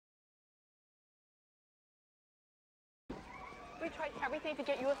tried everything to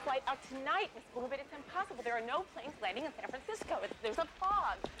get you a flight out tonight, Miss Bloom, but it's impossible. There are no planes landing in San Francisco. There's a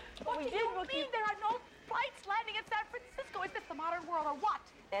fog. What do you mean there are no flights landing in San Francisco? Is this the modern world or what?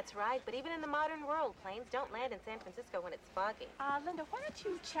 That's right, but even in the modern world, planes don't land in San Francisco when it's foggy. Linda, why don't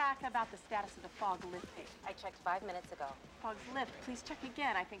you check about the status of the fog lifting? I checked 5 minutes ago. Fog's lift. Please check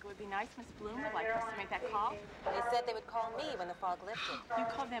again. I think it would be nice. Miss Bloom would like us to make that call. They said they would call me when the fog lifted. You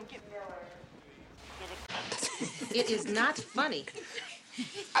call them. It is not funny.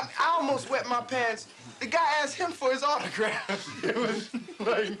 I almost wet my pants. The guy asked him for his autograph. It was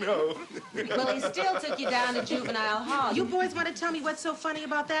like, no. Well, he still took you down to juvenile hall. You boys want to tell me what's so funny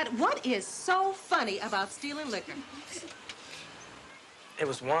about that? What is so funny about stealing liquor? It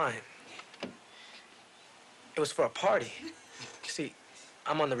was wine. It was for a party. You see,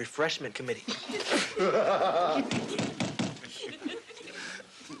 I'm on the refreshment committee.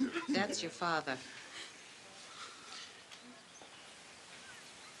 That's your father.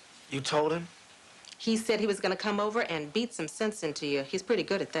 You told him? He said he was going to come over and beat some sense into you. He's pretty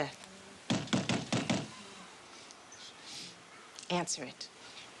good at that. Answer it.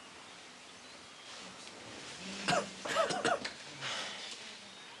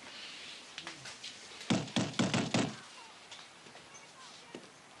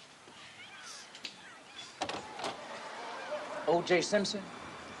 O.J. Simpson?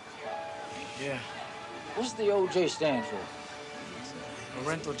 Yeah. What's the O.J. stand for?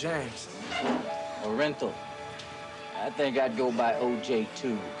 Rental James. Rental. I think I'd go by O.J.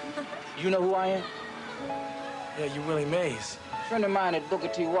 too. You know who I am? Yeah, you Willie Mays. A friend of mine at Booker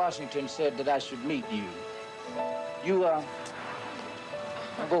T. Washington said that I should meet you. You, I'll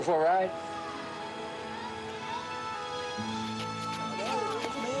go for a ride?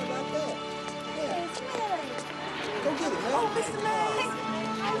 Go get it, man. Oh, Mr. Mays.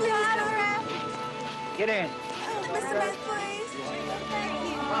 Oh, the autograph. Get in. Oh, Mr. Mays, please. Thank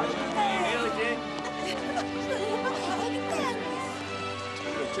you.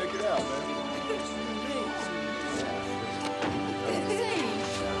 Check it out, man.